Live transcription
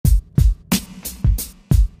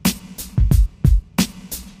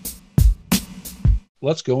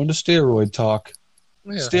let's go into steroid talk.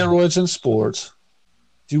 Yeah. Steroids in sports.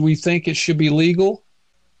 Do we think it should be legal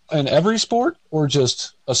in every sport or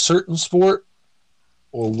just a certain sport?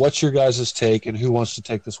 Or what's your guys' take, and who wants to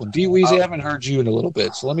take this one? D Weezy, I haven't heard you in a little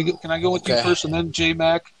bit, so can I go with you first, and then J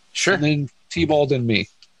Mac, Sure. and then T-Ball, then me.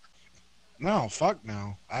 No, fuck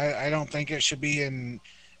no. I don't think it should be in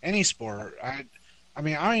any sport. I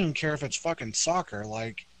mean, I don't even care if it's fucking soccer.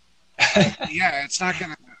 Like, yeah, it's not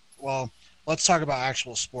gonna. Well, let's talk about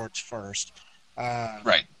actual sports first.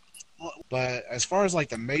 Right. But as far as like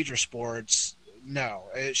the major sports, no,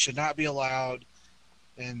 it should not be allowed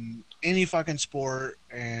in any fucking sport.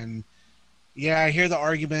 And yeah, I hear the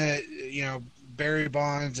argument. You know, Barry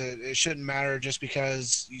Bonds. It shouldn't matter just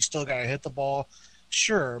because you still got to hit the ball.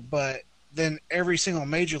 Sure, but then every single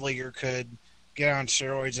major leaguer could get on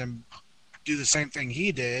steroids and do the same thing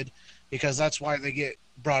he did, because that's why they get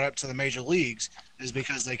brought up to the major leagues, is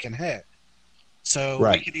because they can hit. So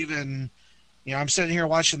Right. we could even, you know, I'm sitting here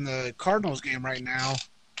watching the Cardinals game right now,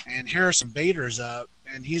 and Harrison Bader's up,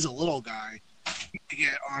 and he's a little guy. He could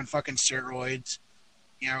get on fucking steroids,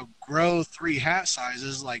 you know, grow 3 hat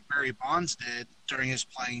sizes like Barry Bonds did during his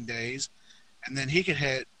playing days, and then he could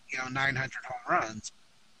hit, you know, 900 home runs.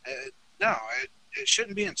 No, it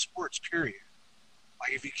shouldn't be in sports, period.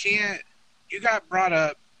 Like, if you can't, you got brought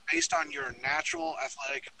up based on your natural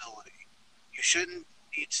athletic ability. You shouldn't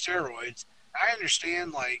need steroids. I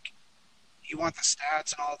understand, like, you want the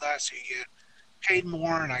stats and all that, so you get paid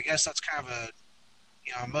more, and I guess that's kind of a,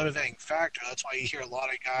 you know, motivating factor. That's why you hear a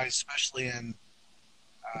lot of guys, especially in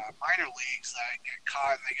minor leagues, that get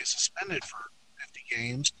caught and they get suspended for 50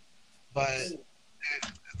 games. But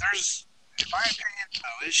there's, in my opinion,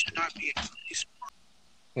 though, it should not be in any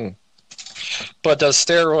sport. But does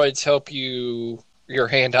steroids help you, your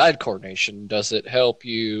hand-eye coordination? Does it help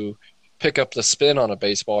you pick up the spin on a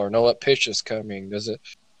baseball or know what pitch is coming? Does it?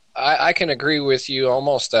 I can agree with you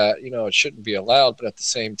almost that, you know, it shouldn't be allowed, but at the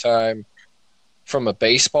same time, from a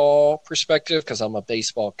baseball perspective, because I'm a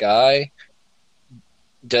baseball guy,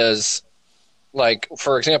 does, like,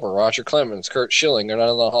 for example, Roger Clemens, Kurt Schilling, they're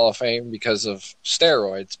not in the Hall of Fame because of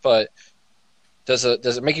steroids, but does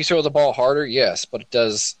it make you throw the ball harder? Yes, but it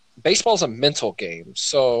does. Baseball's a mental game,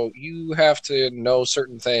 so you have to know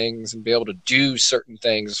certain things and be able to do certain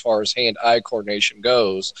things as far as hand-eye coordination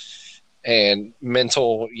goes and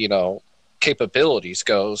mental, you know, capabilities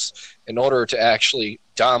goes in order to actually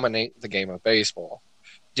dominate the game of baseball.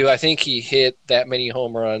 Do I think he hit that many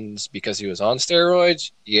home runs because he was on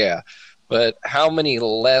steroids? Yeah. But how many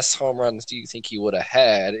less home runs do you think he would have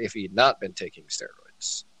had if he had not been taking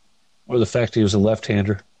steroids? Or the fact he was a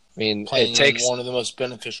left-hander. I mean, Playing it takes in one of the most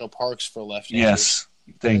beneficial parks for left-handers. Yes.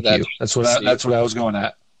 Thank you. That's what I was going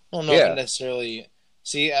at. I don't know if it necessarily.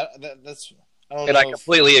 See, that's. I don't And know I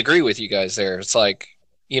completely agree with you guys there. It's like,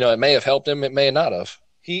 you know, it may have helped him, it may not have.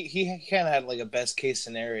 He kind of had like a best case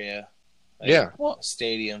scenario. Like Yeah. a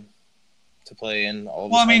stadium to play in all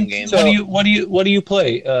the Well, I mean, games. what do you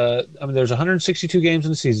play? I mean, there's 162 games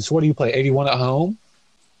in the season. So what do you play? 81 at home,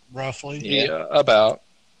 Roughly. Yeah, about.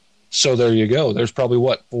 So there you go. There's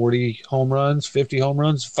probably, 40 home runs, 50 home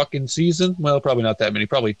runs fucking season? Well, probably not that many.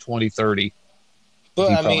 Probably 20, 30.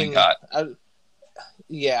 But I probably mean, got. I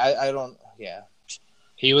don't. Yeah.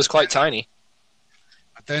 He was quite tiny.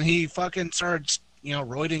 But then he fucking started, you know,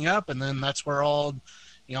 roiding up, and then that's where all,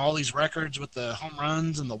 you know, all these records with the home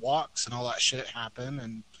runs and the walks and all that shit happen.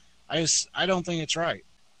 And I don't think it's right.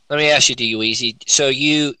 Let me ask you, D Weezy. So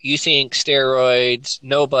you think steroids,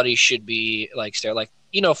 nobody should be like steroids? Like,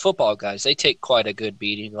 you know, football guys, they take quite a good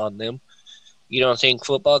beating on them. You don't think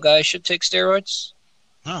football guys should take steroids?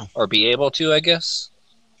 No. Or be able to, I guess?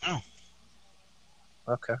 No.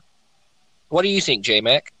 Okay. What do you think,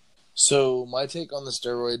 J-Mac? So my take on the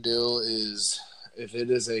steroid deal is, if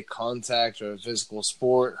it is a contact or a physical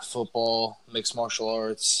sport, football, mixed martial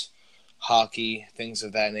arts, hockey, things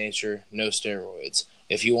of that nature, no steroids.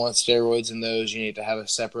 If you want steroids in those, you need to have a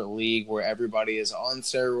separate league where everybody is on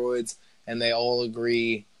steroids and they all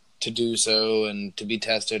agree to do so and to be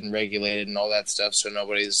tested and regulated and all that stuff, so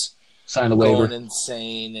nobody's Sign a waiver. going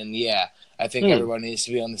insane. And yeah, I think everybody needs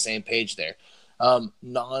to be on the same page there.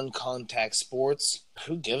 Non-contact sports,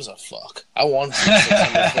 who gives a fuck? I want to see a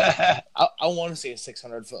 600 foot. I want to see a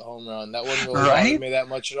 600-foot home run. That wouldn't really bother me that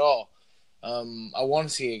much at all. I want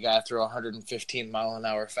to see a guy throw a 115 mile an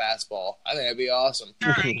hour fastball. I think that'd be awesome.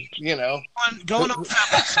 You know, Going on.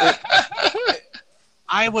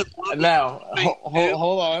 I would love now.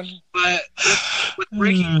 Hold on, but with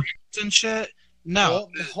breaking records and shit, no.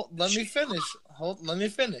 Let me finish. Let me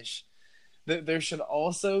finish. There should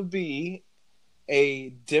also be a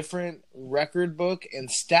different record book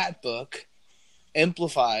and stat book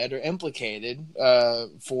amplified or implicated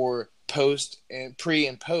for pre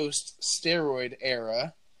and post steroid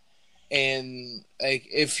era, and like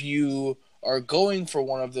if you are going for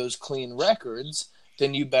one of those clean records,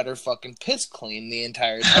 then you better fucking piss clean the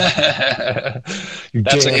entire time.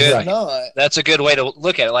 That's a good way to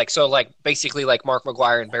look at it. Like, so, like, basically, like Mark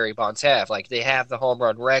McGwire and Barry Bonds have, like, they have the home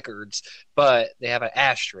run records, but they have an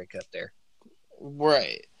asterisk up there.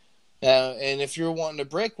 Right. Now, and if you're wanting to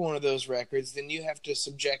break one of those records, then you have to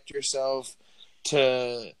subject yourself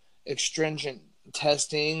to extrinsic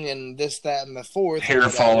testing and this, that, and the fourth. Hair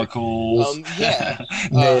follicles.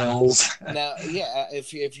 Nails. Now, yeah,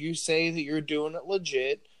 if you say that you're doing it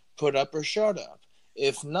legit, put up or shut up.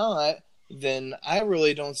 If not, then I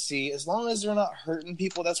really don't see, as long as they're not hurting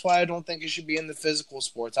people, that's why I don't think it should be in the physical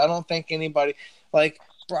sports. I don't think anybody, like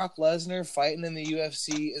Brock Lesnar fighting in the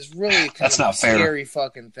UFC is really kind of a scary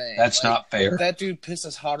fucking thing. That's not fair. That dude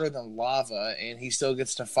pisses hotter than lava, and he still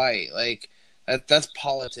gets to fight. Like, that's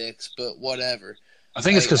politics, but whatever. I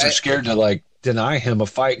think it's because they're scared to, like, deny him a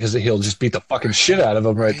fight because he'll just beat the fucking shit out of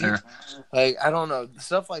him right there. Like, I don't know.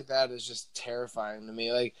 Stuff like that is just terrifying to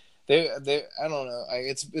me. Like, they I don't know. Like,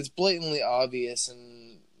 it's blatantly obvious,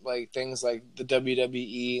 and like things like the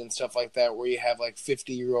WWE and stuff like that, where you have like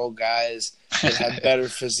 50-year-old guys that have better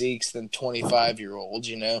physiques than 25-year-olds.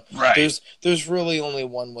 You know, right? There's really only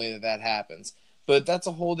one way that happens, but that's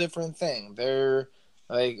a whole different thing. They're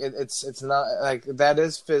like it's not like that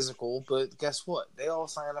is physical, but guess what? They all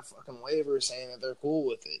sign a fucking waiver saying that they're cool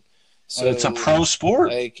with it. So it's a pro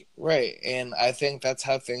sport, like right, and I think that's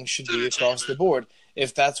how things should be across the board.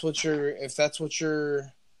 If that's what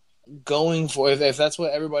you're going for, if that's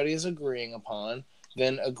what everybody is agreeing upon,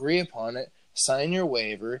 then agree upon it. Sign your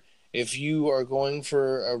waiver. If you are going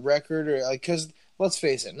for a record, or like, because let's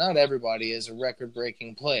face it, not everybody is a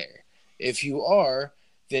record-breaking player. If you are,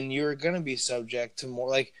 then you're going to be subject to more.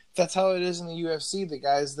 Like, that's how it is in the UFC. The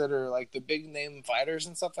guys that are like the big name fighters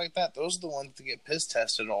and stuff like that, those are the ones that get piss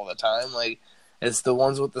tested all the time. Like, it's the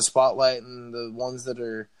ones with the spotlight and the ones that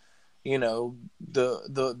are, you know,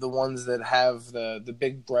 the ones that have the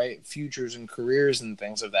big bright futures and careers and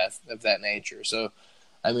things of that nature. So,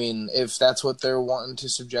 I mean, if that's what they're wanting to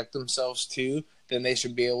subject themselves to, then they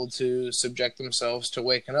should be able to subject themselves to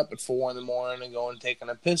waking up at 4 a.m. and going and taking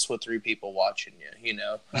a piss with 3 people watching you. You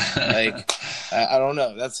know, like I don't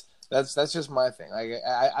know. That's just my thing. Like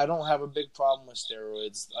I don't have a big problem with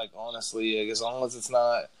steroids. Like, honestly, like, as long as it's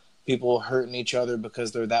not people hurting each other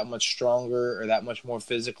because they're that much stronger or that much more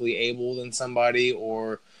physically able than somebody,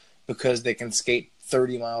 or because they can skate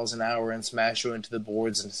 30 miles an hour and smash you into the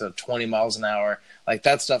boards instead of 20 miles an hour. Like,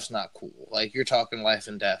 that stuff's not cool. Like, you're talking life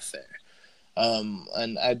and death there.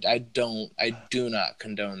 And I do not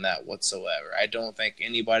condone that whatsoever. I don't think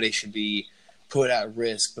anybody should be put at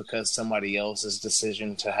risk because somebody else's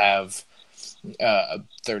decision to have a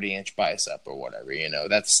 30-inch bicep or whatever, you know,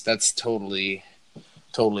 that's totally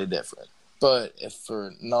different. But if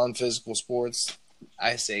for non-physical sports,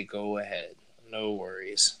 I say go ahead. No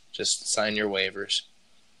worries. Just sign your waivers.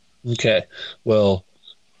 Okay. Well,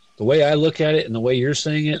 the way I look at it and the way you're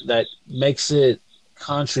saying it, that makes it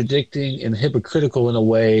contradicting and hypocritical in a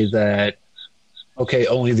way that, okay,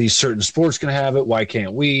 only these certain sports can have it. Why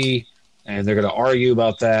can't we? And they're going to argue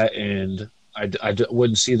about that. And I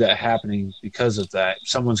wouldn't see that happening because of that.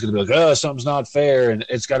 Someone's going to be like, oh, something's not fair, and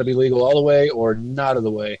it's got to be legal all the way or not of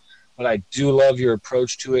the way. But I do love your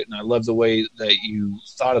approach to it, and I love the way that you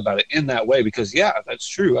thought about it in that way because, yeah, that's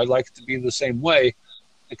true. I'd like it to be the same way,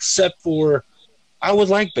 except for I would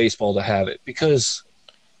like baseball to have it because,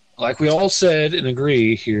 like we all said and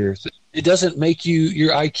agree here, it doesn't make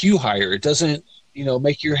your IQ higher. It doesn't,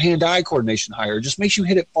 make your hand-eye coordination higher. It just makes you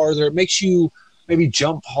hit it farther. It makes you maybe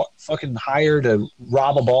jump fucking higher to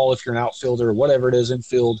rob a ball if you're an outfielder or whatever it is,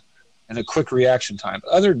 infield, and a quick reaction time.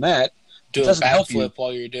 But other than that, do a backflip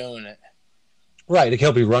while you're doing it. Right. It can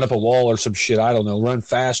help you run up a wall or some shit. I don't know. Run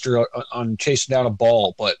faster on chasing down a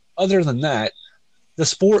ball. But other than that, the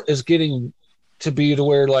sport is getting to be to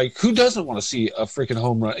where, like, who doesn't want to see a freaking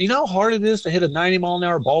home run? You know how hard it is to hit a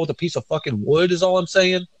 90-mile-an-hour ball with a piece of fucking wood is all I'm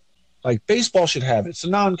saying? Like, baseball should have it. It's a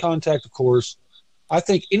non-contact, of course. I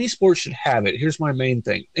think any sport should have it. Here's my main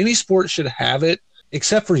thing. Any sport should have it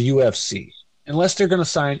except for UFC. Unless they're going to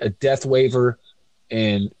sign a death waiver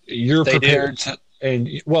and you're prepared to – and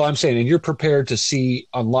you're prepared to see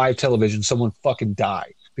on live television someone fucking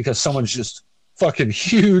die because someone's just fucking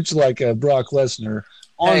huge like a Brock Lesnar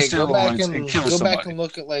on steroids and kills somebody. Go back and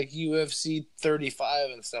look at like UFC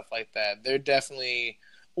 35 and stuff like that. They're definitely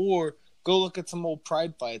 – or – go look at some old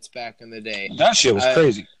Pride fights back in the day. That shit was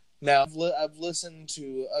crazy. Now, I've listened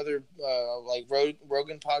to other like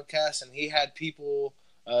Rogan podcasts, and he had people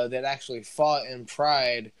that actually fought in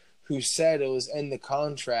Pride who said it was in the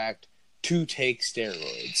contract to take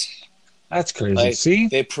steroids. That's crazy. Like, See,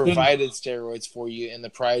 they provided steroids for you in the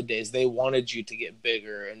Pride days. They wanted you to get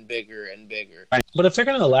bigger and bigger and bigger. but if they're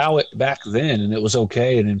going to allow it back then, and it was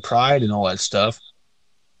okay, and in Pride and all that stuff,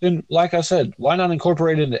 then, like I said, why not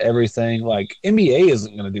incorporate it into everything? Like, NBA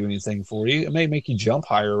isn't going to do anything for you. It may make you jump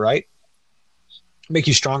higher, right? Make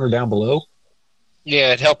you stronger down below.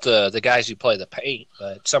 Yeah, it helped the guys who play the paint,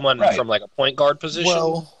 but someone Right. from like a point guard position,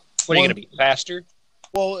 Well, what are you going to be, faster?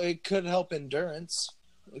 Well, it could help endurance.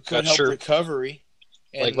 It could That's help true. recovery.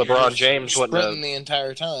 Like And LeBron you're James wouldn't sprinting have- the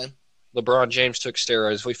entire time. LeBron James took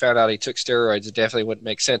steroids. If we found out he took steroids, it definitely wouldn't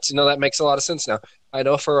make sense. You know, that makes a lot of sense now. I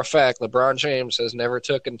know for a fact LeBron James has never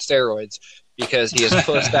taken steroids because he has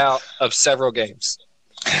pussed out of several games.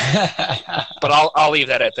 But I'll leave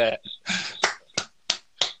that at that.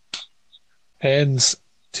 Hands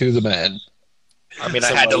to the man. I mean, I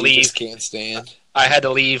had to Somebody you leave. just can't stand. I had to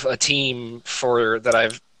leave a team that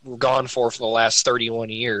I've gone for the last 31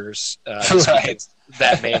 years. Just Right. because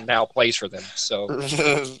that man now plays for them. So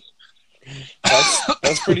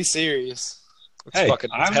that's pretty serious. it's Hey,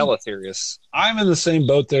 fucking I'm- hella serious. I'm in the same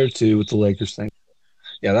boat there too with the Lakers thing.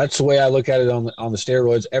 Yeah, that's the way I look at it on the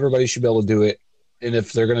steroids. Everybody should be able to do it, and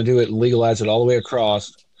if they're going to do it and legalize it all the way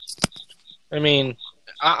across, I mean,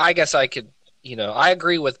 I guess I could, I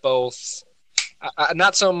agree with both.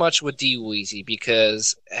 Not so much with D Weezy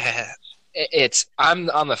because I'm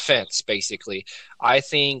on the fence basically. I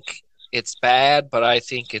think it's bad, but I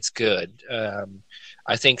think it's good.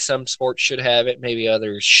 I think some sports should have it, maybe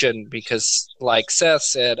others shouldn't, because like Seth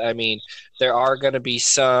said, I mean, there are going to be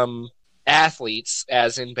some athletes,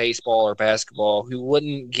 as in baseball or basketball, who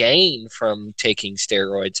wouldn't gain from taking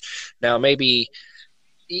steroids. Now, maybe,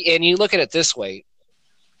 and you look at it this way,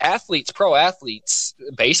 pro athletes,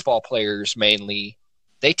 baseball players mainly,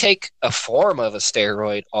 they take a form of a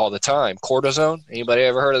steroid all the time. Cortisone. Anybody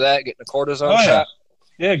ever heard of that? Getting a cortisone yeah. shot?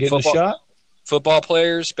 Yeah, getting Football- a shot. Football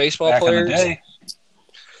players, baseball Back in players. the day.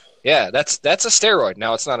 Yeah, that's a steroid.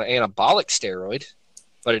 Now, it's not an anabolic steroid,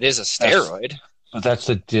 but it is a steroid. But that's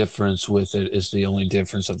the difference with it, is the only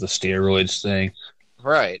difference of the steroids thing.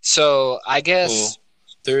 Right. So I guess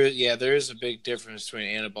There is a big difference between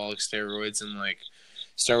anabolic steroids and like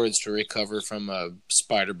steroids to recover from a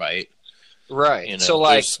spider bite. right. You know, So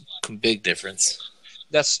like there's a big difference.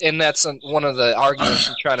 that's one of the arguments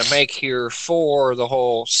I'm trying to make here for the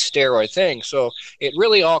whole steroid thing. So it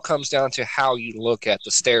really all comes down to how you look at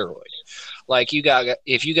the steroid. Like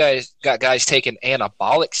if you guys got guys taking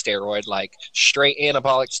anabolic steroid, like straight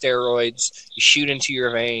anabolic steroids, you shoot into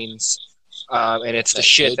your veins, and it's the That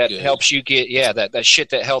shit that good. helps you get that shit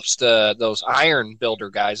that helps those iron builder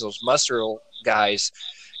guys, those muscle guys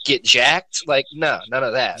get jacked. Like none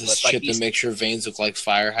of that. This But, like, shit that makes your veins look like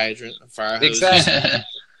fire hose. Exactly.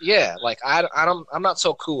 Yeah, like I'm not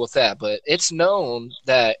so cool with that, but it's known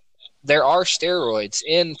that there are steroids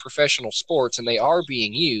in professional sports and they are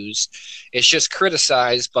being used. It's just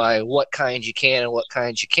criticized by what kind you can and what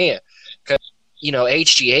kind you can't. Because,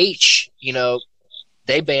 HGH,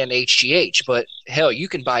 they banned HGH, but hell, you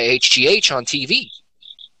can buy HGH on TV.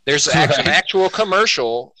 There's an actual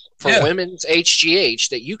commercial for women's HGH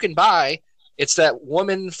that you can buy. It's that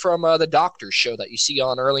woman from the doctor's show that you see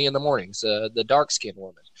on early in the mornings, the dark-skinned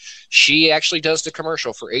woman. She actually does the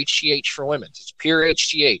commercial for HGH for women. It's pure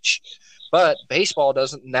HGH. But baseball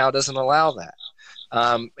doesn't allow that.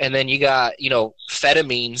 And then you got,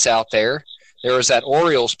 amphetamines out there. There was that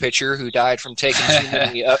Orioles pitcher who died from taking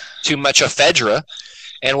too much ephedra.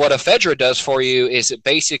 And what ephedra does for you is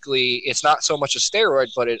it's not so much a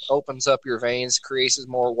steroid, but it opens up your veins, creates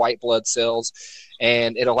more white blood cells,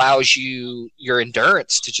 and it allows your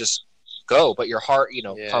endurance to just go. But your heart,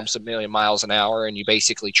 pumps 1,000,000 miles an hour, and you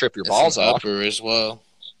basically trip your balls an off. upper as well.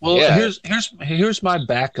 Well, Yeah. here's my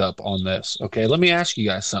backup on this. Okay, let me ask you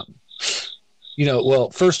guys something.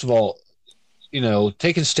 First of all,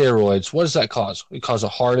 taking steroids, what does that cause? It causes a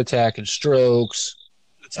heart attack and strokes.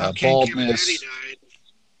 That's how King baldness. Kennedy died.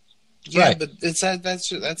 Yeah, Right. but that's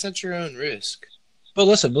at your own risk. But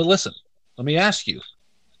listen. Let me ask you: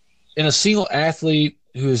 in a single athlete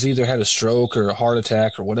who has either had a stroke or a heart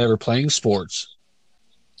attack or whatever playing sports,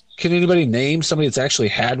 can anybody name somebody that's actually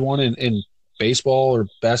had one in baseball or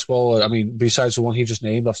basketball? I mean, besides the one he just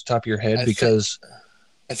named off the top of your head,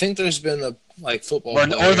 I think there's been a football or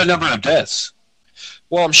player. the number of deaths.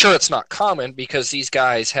 Well, I'm sure it's not common because these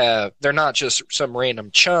guys they're not just some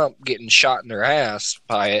random chump getting shot in their ass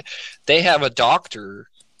by it. They have a doctor,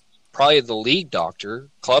 probably the league doctor,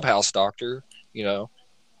 clubhouse doctor,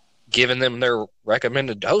 giving them their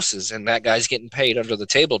recommended doses, and that guy's getting paid under the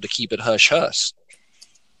table to keep it hush-hush.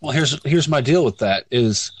 Well, here's my deal with that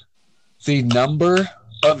is the number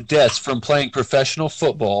of deaths from playing professional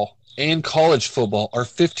football and college football are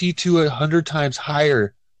 50 to 100 times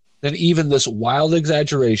higher than even this wild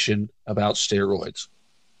exaggeration about steroids.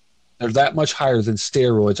 They're that much higher than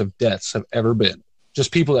steroids of deaths have ever been.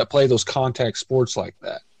 Just people that play those contact sports like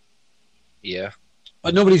that. Yeah.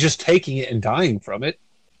 But nobody's just taking it and dying from it.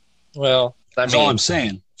 Well, That's all I'm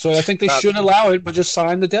saying. So I think they shouldn't allow it, but just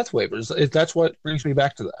sign the death waivers. That's what brings me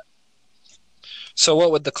back to that. So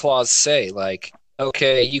what would the clause say? Like,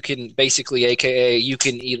 okay, you can basically, AKA, you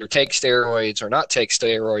can either take steroids or not take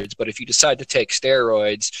steroids, but if you decide to take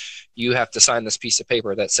steroids, you have to sign this piece of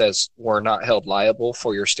paper that says we're not held liable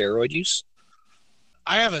for your steroid use?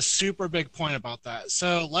 I have a super big point about that.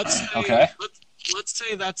 So let's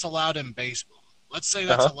say that's allowed in baseball. Let's say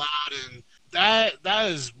that's allowed in that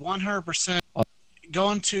is 100%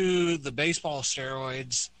 going to the baseball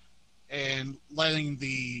steroids and letting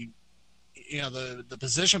the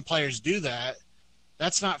position players do that.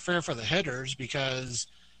 That's not fair for the hitters because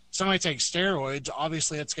somebody takes steroids,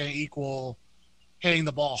 obviously it's going to equal hitting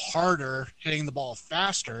the ball harder, hitting the ball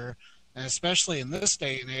faster, and especially in this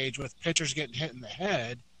day and age with pitchers getting hit in the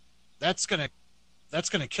head, that's gonna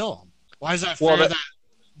kill them. Why is that fair that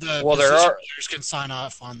the position players can sign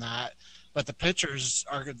off on that, but the pitchers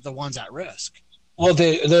are the ones at risk? Well,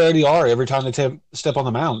 they already are every time they step on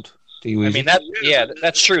the mound. I mean,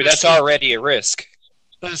 that's true. That's already a risk.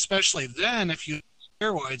 But especially then, if you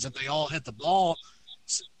steroids and they all hit the ball,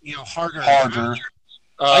 harder.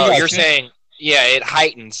 Oh, you're saying, it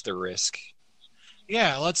heightens the risk.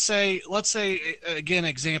 Yeah, let's say again,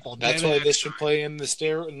 example. That's why they should play in the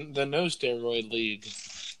no steroid league.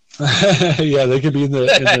 Yeah, they could be in the no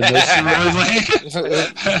steroid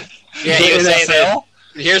league. Yeah, you say that.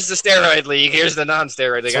 Here's the steroid league. Here's the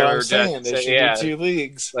non-steroid league. That's what I'm saying. There should be 2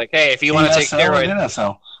 leagues. Like, hey, if you want to take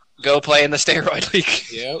steroids, go play in the steroid league.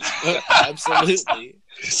 Yep, absolutely.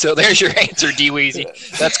 So there's your answer,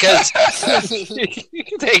 D-Weezy. That's because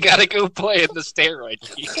they got to go play in the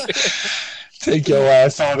steroid league. Take your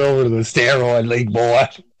ass on over to the steroid league, boy.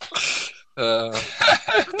 But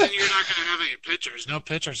then you're not going to have any pitchers. No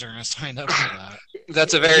pitchers are going to sign up for that.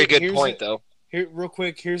 That's a very good point, though. Here, real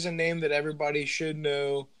quick, here's a name that everybody should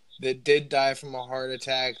know that did die from a heart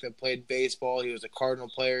attack, that played baseball. He was a Cardinal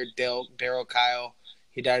player, Darryl Kyle.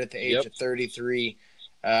 He died at the age of 33.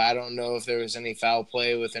 I don't know if there was any foul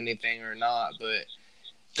play with anything or not, but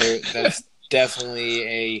that's definitely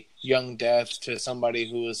a young death to somebody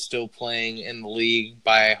who is still playing in the league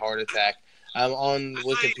by a heart attack. I'm on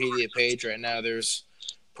Wikipedia page right now. There's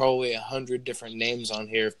probably 100 different names on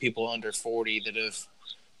here of people under 40 that have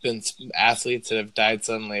been athletes that have died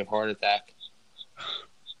suddenly of heart attack.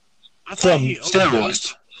 From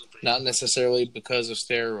steroids. Not necessarily because of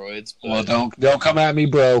steroids. But... Well, don't come at me,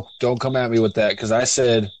 bro. Don't come at me with that because I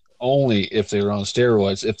said only if they were on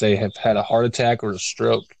steroids, if they have had a heart attack or a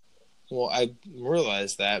stroke. Well, I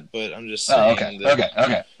realize that, but I'm just saying. Okay.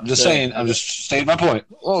 I'm just saying. I'm just stating my point.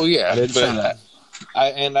 Oh yeah, I didn't say that.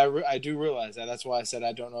 I do realize that. That's why I said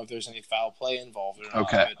I don't know if there's any foul play involved or not.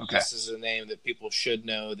 Okay. This is a name that people should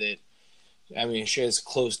know. That I mean, is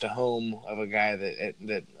close to home of a guy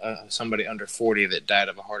that somebody under 40 that died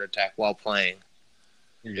of a heart attack while playing.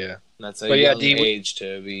 Yeah, and that's a young age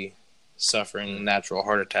to be suffering a natural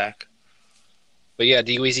heart attack. But yeah,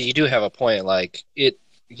 D-Weezy, you do have a point. Like it,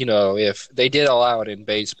 if they did allow it in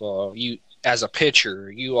baseball, you as a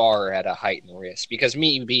pitcher, you are at a heightened risk because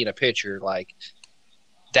me being a pitcher, like.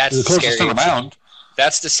 That's the scariest.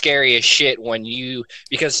 That's the scariest shit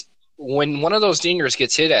because when one of those dingers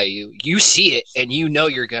gets hit at you, you see it and you know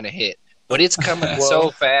you're gonna hit, but it's coming so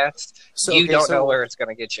fast, you don't know where it's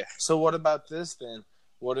gonna get you. So what about this then?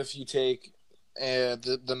 What if you take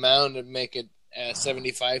the mound and make it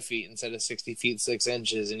 75 feet instead of 60 feet 6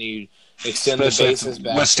 inches, and you extend the bases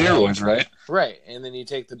back with steroids, right? Right, and then you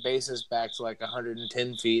take the bases back to like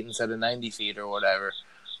 110 feet instead of 90 feet or whatever.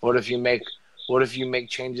 What if you make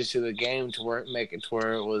changes to the game to make it to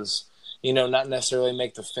where it was, not necessarily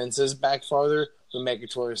make the fences back farther, but make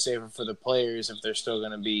it to where it's safer for the players if they're still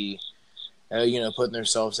going to be, putting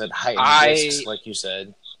themselves at heightened risks, like you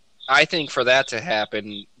said. I think for that to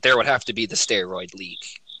happen, there would have to be the steroid league.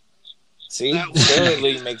 See, steroid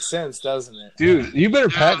league makes sense, doesn't it? Dude, you better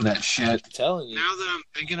patent that shit. I'm telling you. Now that I'm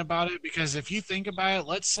thinking about it, because if you think about it,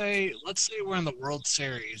 let's say we're in the World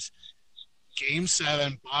Series. Game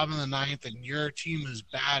 7, bottom of the 9th, and your team is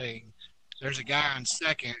batting. There's a guy on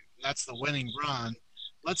second. That's the winning run.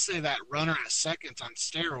 Let's say that runner at second's on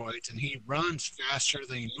steroids, and he runs faster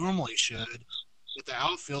than he normally should. but the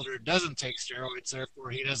outfielder doesn't take steroids, therefore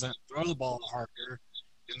he doesn't throw the ball harder,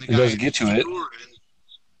 and the He guy doesn't get to it. scoring,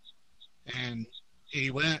 and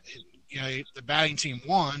he went. The batting team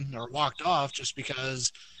won or walked off just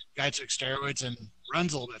because the guy took steroids and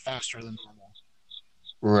runs a little bit faster than normal.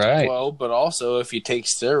 Right. Well, but also if he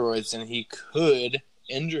takes steroids, then he could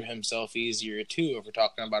injure himself easier too. If we're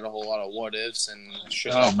talking about a whole lot of what ifs and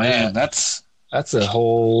shit. Oh like man, that. that's a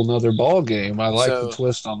whole nother ball game. I like the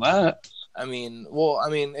twist on that. I mean,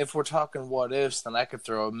 if we're talking what ifs, then I could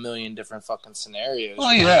throw a million different fucking scenarios.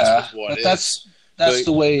 Well, yeah, what but that's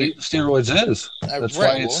the way steroids is. That's why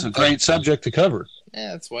right, it's a great subject to cover.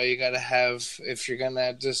 Yeah, that's why you got to have, if you're going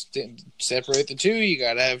to just separate the two, you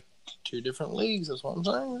got to have two different leagues. That's what I'm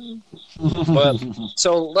saying. But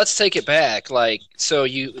so let's take it back. So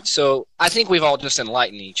I think we've all just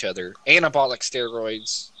enlightened each other. Anabolic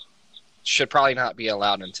steroids should probably not be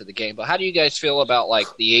allowed into the game. But how do you guys feel about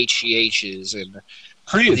the HGHs and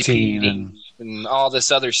creatine and all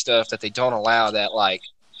this other stuff that they don't allow that like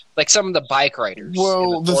some of the bike riders?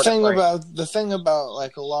 Well, the thing about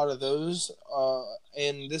like a lot of those,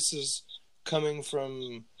 and this is coming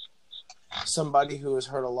from somebody who has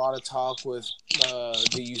heard a lot of talk with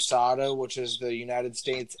the USADA, which is the United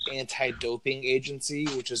States Anti-Doping Agency,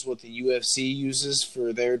 which is what the UFC uses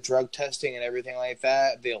for their drug testing and everything like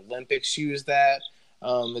that. The Olympics use that.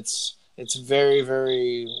 It's very,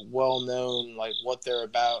 very well known, like what they're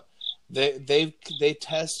about. They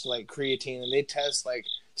test like creatine and they test like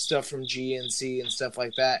stuff from GNC and stuff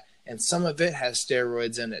like that, and some of it has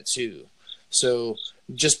steroids in it too. So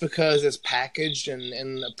just because it's packaged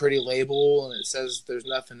in a pretty label and it says there's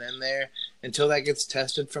nothing in there, until that gets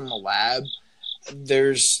tested from a lab,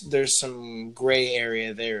 there's some gray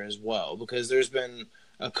area there as well, because there's been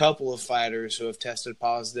a couple of fighters who have tested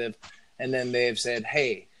positive and then they've said,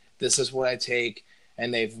 hey, this is what I take,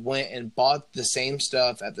 and they've went and bought the same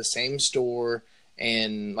stuff at the same store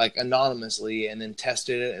and like anonymously, and then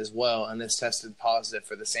tested it as well, and it's tested positive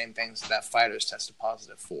for the same things that fighter's tested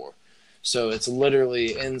positive for. So it's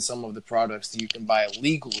literally in some of the products that you can buy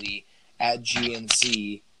legally at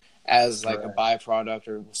GNC as like a byproduct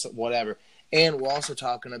or whatever. And we're also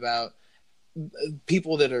talking about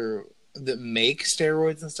people that make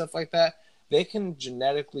steroids and stuff like that. They can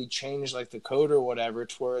genetically change like the code or whatever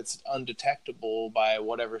to where it's undetectable by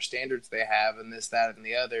whatever standards they have, and this, that, and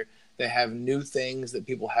the other. They have new things that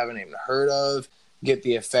people haven't even heard of, get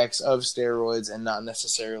the effects of steroids and not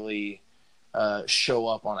necessarily show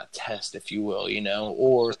up on a test, if you will,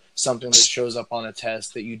 or something that shows up on a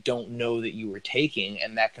test that you don't know that you were taking,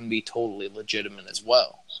 and that can be totally legitimate as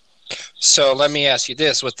well. So let me ask you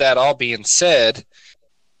this. With that all being said,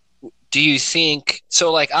 do you think –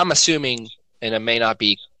 so like I'm assuming, and it may not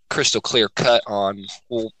be crystal clear cut on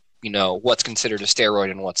what's considered a steroid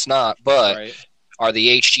and what's not, but right. Are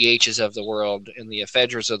the HGHs of the world and the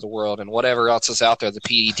ephedras of the world and whatever else is out there, the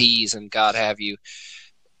PEDs and God have you,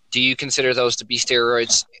 do you consider those to be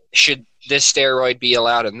steroids? Should this steroid be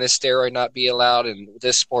allowed and this steroid not be allowed in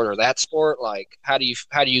this sport or that sport? Like, how do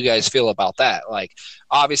you guys feel about that? Like,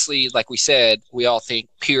 obviously, like we said, we all think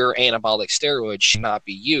pure anabolic steroids should not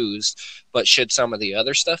be used, but should some of the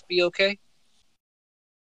other stuff be okay?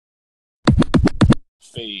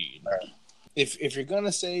 Fade. If you're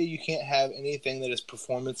gonna say you can't have anything that is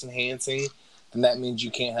performance enhancing, then that means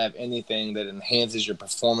you can't have anything that enhances your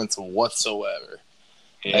performance whatsoever.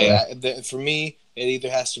 Yeah. For me, it either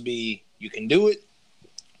has to be you can do it,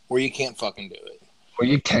 or you can't fucking do it. Or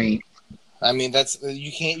you can't. I mean, that's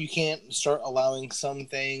you can't start allowing some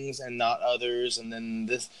things and not others, and then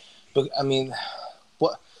this. But I mean,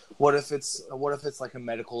 what if it's like a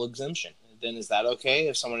medical exemption? Then is that okay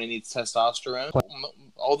if somebody needs testosterone?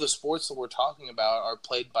 All the sports that we're talking about are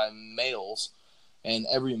played by males, and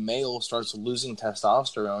every male starts losing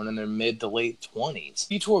testosterone in their mid to late 20s.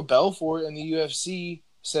 Vitor Belfort in the UFC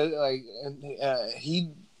said he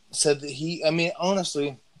said that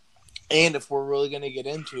honestly, and if we're really going to get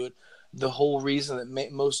into it, the whole reason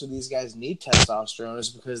that most of these guys need testosterone is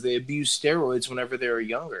because they abuse steroids whenever they were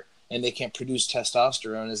younger, and they can't produce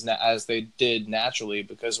testosterone as they did naturally,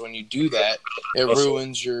 because when you do that, it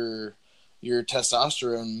ruins your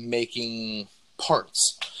testosterone making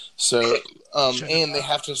parts. So, and they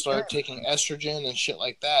have to start taking estrogen and shit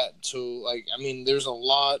like that. So, there's a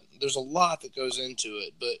lot that goes into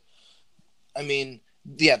it. But,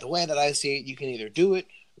 the way that I see it, you can either do it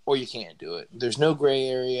or you can't do it. There's no gray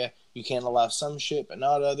area. You can't allow some shit but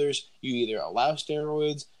not others. You either allow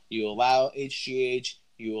steroids, you allow HGH,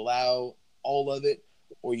 you allow all of it,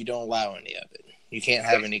 or you don't allow any of it. You can't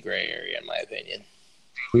have any gray area, in my opinion.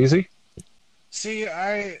 Easy? See,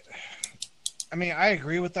 I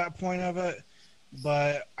agree with that point of it,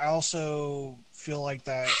 but I also feel like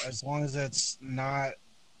that as long as it's not,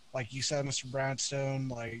 like you said, Mr. Bradstone,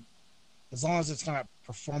 like as long as it's not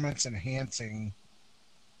performance enhancing,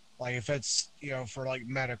 like if it's for like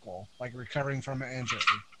medical, like recovering from an injury,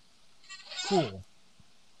 cool.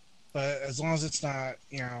 But as long as it's not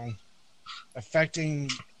affecting,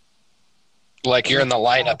 Like you're in the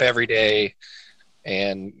lineup every day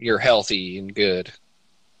and you're healthy and good.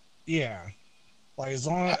 yeah, like as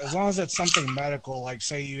long as it's something medical, like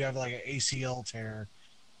say you have like an ACL tear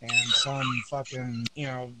and some fucking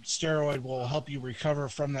steroid will help you recover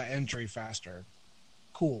from that injury faster.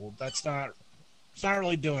 Cool. It's not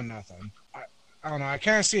really doing nothing. I don't know. I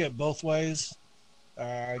kind of see it both ways.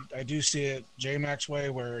 I do see it J-Max way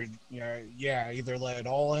where yeah, either let it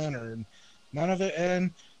all in or none of it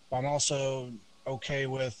in. But I'm also okay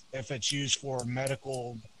with if it's used for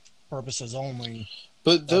medical purposes only.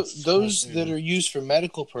 But those that are used for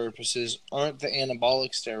medical purposes aren't the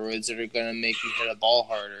anabolic steroids that are going to make you hit a ball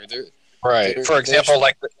harder. For example,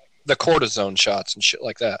 like the cortisone shots and shit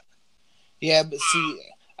like that. Yeah, but see,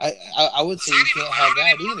 I would say you can't have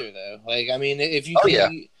that either, though. Like, I mean, if you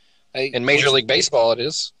like, in Major League Baseball, it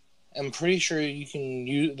is. I'm pretty sure you can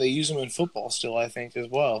use. They use them in football still, I think, as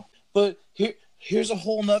well. But here's a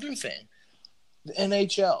whole nother thing. The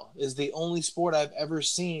NHL is the only sport I've ever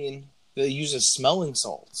seen that uses smelling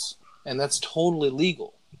salts, and that's totally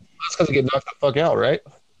legal. That's because they get knocked the fuck out, right?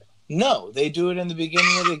 No, they do it in the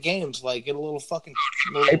beginning of the games, like get a little fucking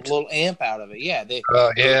little amp out of it. Yeah,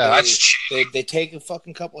 they take a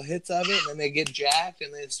fucking couple of hits of it, and then they get jacked,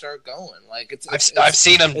 and they start going. Like I've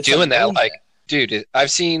seen them doing that. Like, dude,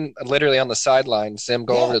 I've seen literally on the sidelines them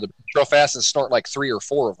go over to the real fast and snort like 3 or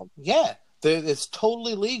 4 of them. Yeah, it's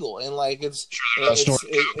totally legal, and like it's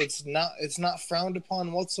not frowned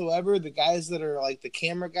upon whatsoever. The guys that are like the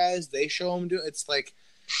camera guys, they show them do. It's like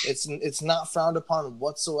it's not frowned upon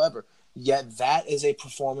whatsoever. Yet that is a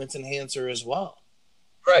performance enhancer as well.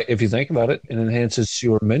 Right. If you think about it, it enhances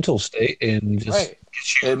your mental state and just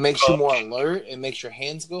it makes you more alert. It makes your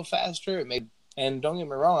hands go faster. And don't get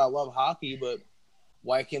me wrong, I love hockey, but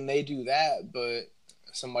why can they do that, but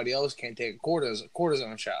somebody else can't take a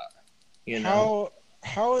cortisone shot?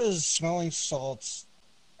 How is smelling salts?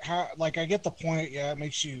 Like I get the point. Yeah, it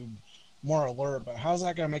makes you more alert, but how's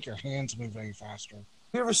that gonna make your hands move any faster?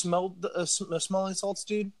 You ever smelled smelling salts,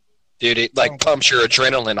 dude? Dude, it like pumps your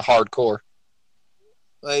adrenaline hardcore.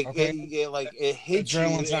 Like it hits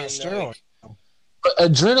Adrenaline's you. Not a steroid. But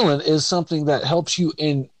adrenaline is something that helps you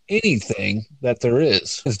in anything that there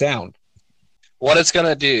is. It's down. What it's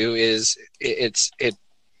gonna do is it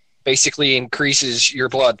basically increases your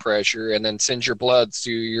blood pressure and then sends your blood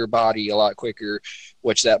through your body a lot quicker,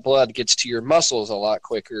 which that blood gets to your muscles a lot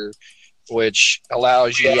quicker, which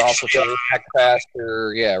allows you also to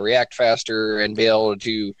react faster and be able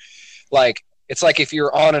to, like, it's like if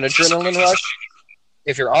you're on an adrenaline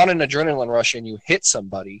rush and you hit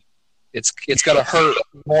somebody, it's going to hurt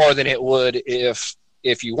more than it would if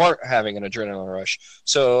you weren't having an adrenaline rush.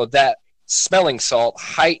 So that smelling salt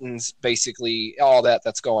heightens basically all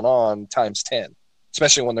that's going on times 10,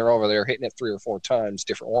 especially when they're over there hitting it 3 or 4 times,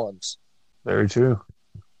 different ones. Very true.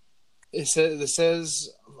 It says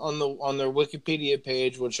on their Wikipedia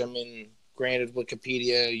page, which I mean, granted,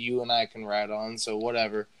 Wikipedia you and I can write on, so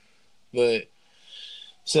whatever. But it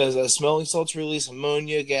says smelling salts release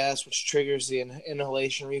ammonia gas, which triggers the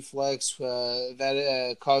inhalation reflex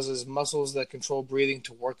that causes muscles that control breathing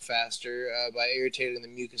to work faster by irritating the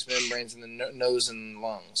mucous membranes in the nose and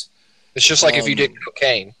lungs. It's just like if you did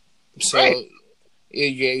cocaine. So. Right.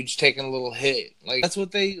 You're just taking a little hit. Like that's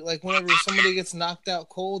what they like. Whenever somebody gets knocked out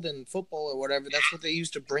cold in football or whatever, that's what they use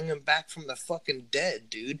to bring them back from the fucking dead,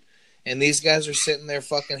 dude. And these guys are sitting there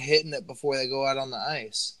fucking hitting it before they go out on the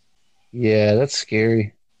ice. Yeah, that's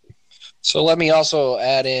scary. So let me also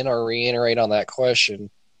add in or reiterate on that question.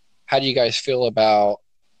 How do you guys feel about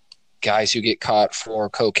guys who get caught for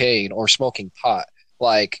cocaine or smoking pot?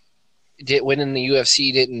 Like, when in the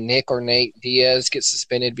UFC, didn't Nick or Nate Diaz get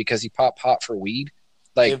suspended because he popped pot for weed?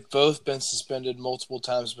 Like, they've both been suspended multiple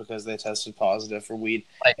times because they tested positive for weed.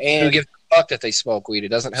 Like, and who gives a fuck that they smoke weed? It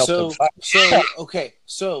doesn't help them fight.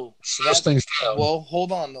 Well,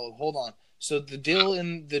 hold on. So the deal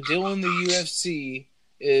in the UFC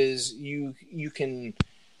is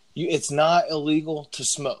it's not illegal to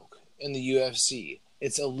smoke in the UFC.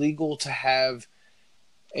 It's illegal to have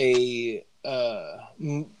a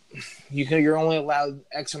you're only allowed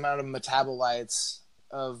X amount of metabolites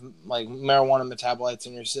of like marijuana metabolites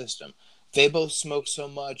in your system. They both smoked so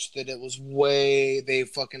much that they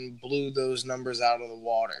fucking blew those numbers out of the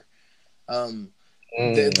water. The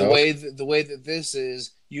way that this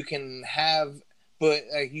is, you can have but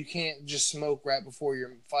like you can't just smoke right before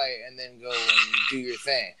your fight and then go and do your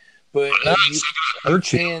thing. But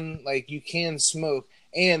you can smoke,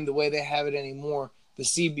 and the way they have it anymore, the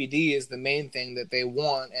CBD is the main thing that they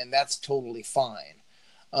want, and that's totally fine.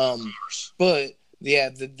 But yeah,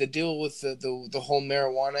 the deal with the whole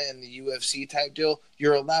marijuana and the UFC type deal,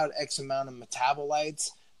 you're allowed X amount of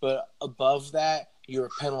metabolites, but above that, you're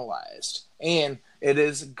penalized. And it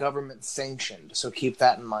is government sanctioned, so keep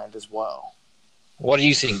that in mind as well. What do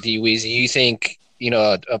you think, D-Weezy? You think,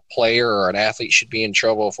 a player or an athlete should be in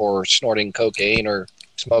trouble for snorting cocaine or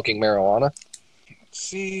smoking marijuana?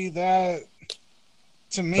 See, that,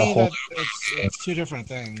 to me, it's two different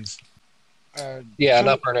things. An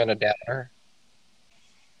upper and a downer.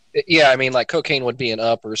 Yeah, I mean, like cocaine would be an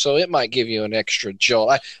upper, so it might give you an extra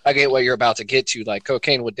jolt. I get what you're about to get to. Like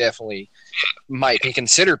cocaine might be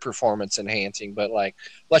considered performance enhancing, but like,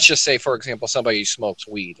 let's just say, for example, somebody smokes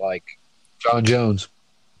weed, like John Jones.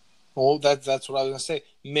 Well, that's what I was gonna say.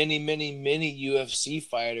 Many UFC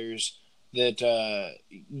fighters that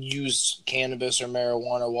use cannabis or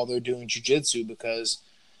marijuana while they're doing jiu-jitsu because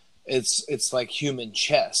it's like human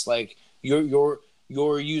chess. Like you're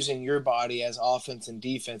using your body as offense and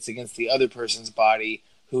defense against the other person's body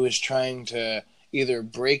who is trying to either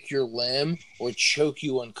break your limb or choke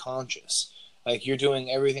you unconscious. Like you're doing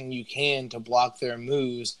everything you can to block their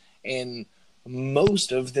moves, and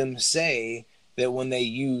most of them say that when they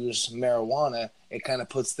use marijuana, it kind of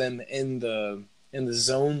puts them in the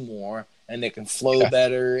zone more, and they can flow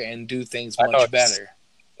better and do things much better.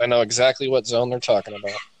 I know exactly what zone they're talking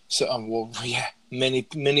about. So,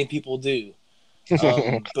 many people do.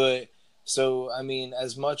 But so, I mean,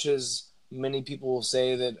 as much as many people will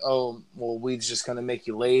say that, oh, well, weed's just going to make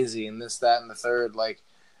you lazy and this, that, and the third, like,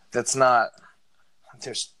 that's not.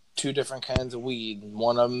 There's two different kinds of weed.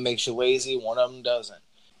 One of them makes you lazy. One of them doesn't.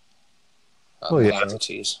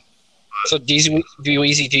 So, do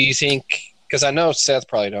you think? Because I know Seth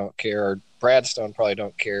probably don't care, or Brad Stone probably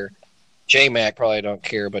don't care, J-Mac probably don't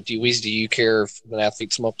care, but do you care if an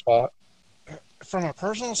athlete smokes pot? From a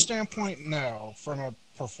personal standpoint, no. From a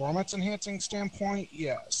performance-enhancing standpoint,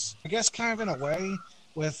 yes. I guess kind of in a way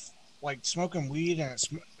with, like, smoking weed and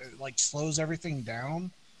it like, slows everything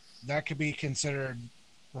down, that could be considered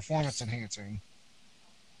performance-enhancing.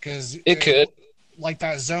 Because it could. Like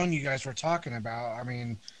that zone you guys were talking about, I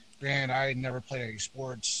mean, granted, I never played any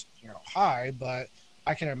sports, high, but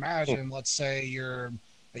I can imagine, let's say you're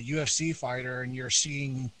a UFC fighter and you're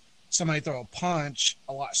seeing somebody throw a punch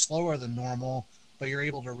a lot slower than normal, but you're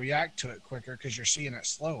able to react to it quicker because you're seeing it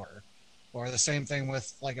slower. Or the same thing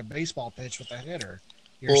with like a baseball pitch with a hitter.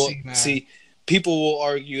 See, people will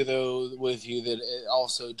argue though with you that it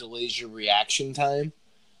also delays your reaction time.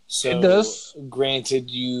 So it does.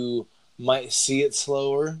 Granted, you might see it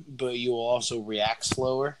slower, but you will also react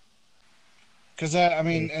slower. Because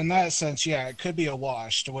in that sense, yeah, it could be a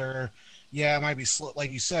wash to where, yeah, it might be slow,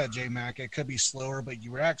 like you said, J-Mac, it could be slower, but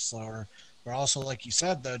you react slower. But also, like you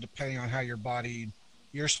said, though, depending on how your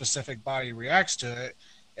specific body reacts to it,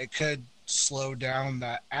 it could slow down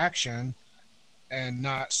that action and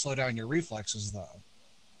not slow down your reflexes, though.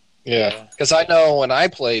 Yeah, because I know when I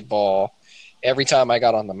played ball, every time I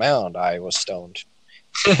got on the mound, I was stoned.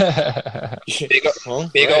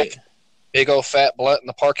 Big old fat blunt in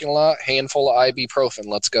the parking lot, handful of ibuprofen.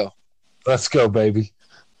 Let's go. Let's go, baby.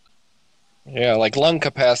 Yeah, like lung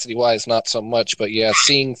capacity wise, not so much, but yeah,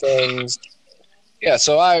 seeing things. Yeah,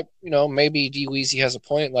 so maybe D-Weezy has a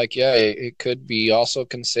point. Like, yeah, it could be also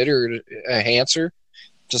considered a enhancer.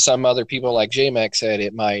 To some other people, like J-Mac said,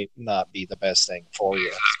 it might not be the best thing for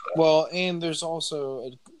you. Well, and there's also,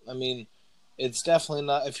 it's definitely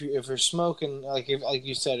not if you're smoking like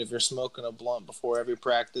you said, if you're smoking a blunt before every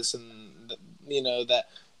practice, and that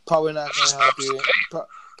probably not going to help you.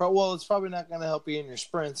 It's probably not going to help you in your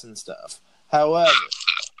sprints and stuff. However,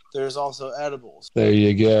 there's also edibles. There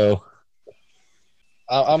you go.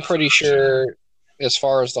 I'm pretty sure, as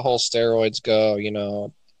far as the whole steroids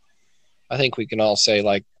go, I think we can all say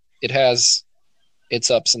like it has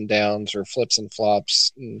its ups and downs or flips and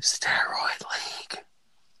flops. Steroid league.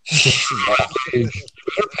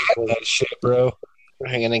 That shit, bro.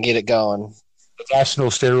 We're gonna get it going. National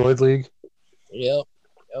Steroid League. Yep.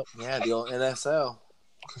 Yeah, the old NSL.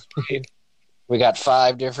 We got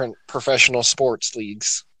 5 different professional sports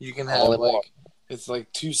leagues. You can have it's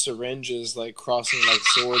like 2 syringes like crossing like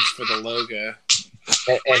swords for the logo.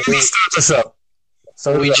 And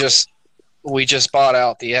we just bought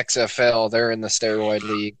out the XFL. They're in the steroid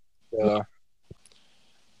league. So.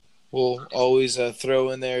 We'll always throw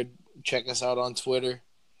in there. Check us out on Twitter.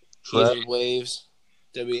 Easy Waves,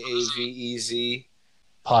 WAVEZ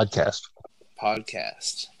podcast.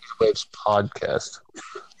 Podcast. Waves Podcast.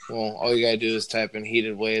 Well, all you gotta do is type in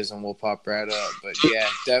Heated Waves and we'll pop right up. But yeah,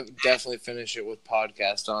 definitely finish it with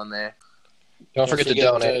podcast on there. Don't forget to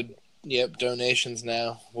donate. Yep, donations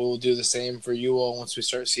now. We'll do the same for you all once we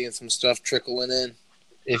start seeing some stuff trickling in.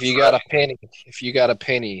 If you got a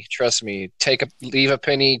penny, trust me, leave a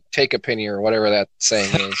penny, take a penny, or whatever that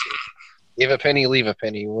saying is. Give a penny, leave a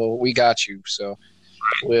penny. Well, we got you. So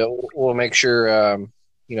we'll make sure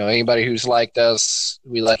anybody who's liked us,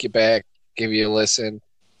 we like you back, give you a listen,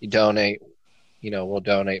 you donate, we'll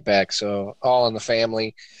donate back. So all in the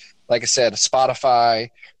family. Like I said, Spotify,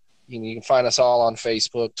 you can find us all on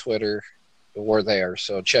Facebook, Twitter. We're there.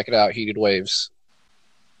 So check it out, Heated Waves.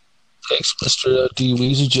 Thanks, Mr. D.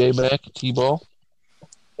 Weezy, J Mac, T-Ball.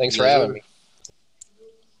 Thanks for having me.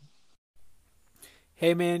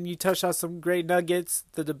 Hey, man, you touched on some great nuggets.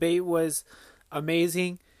 The debate was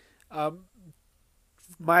amazing.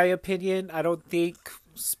 My opinion, I don't think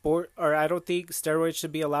steroids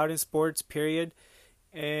should be allowed in sports, period.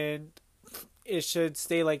 And it should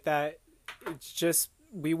stay like that. It's just,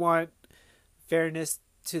 we want fairness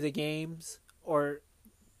to the games, or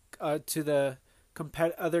to the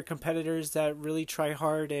other competitors that really try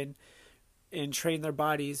hard and train their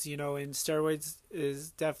bodies, and steroids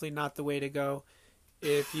is definitely not the way to go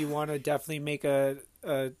if you want to definitely make a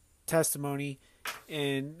testimony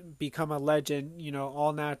and become a legend,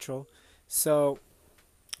 all natural. So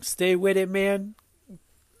stay with it, man.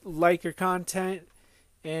 Like your content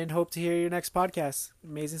and hope to hear your next podcast.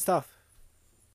 Amazing stuff.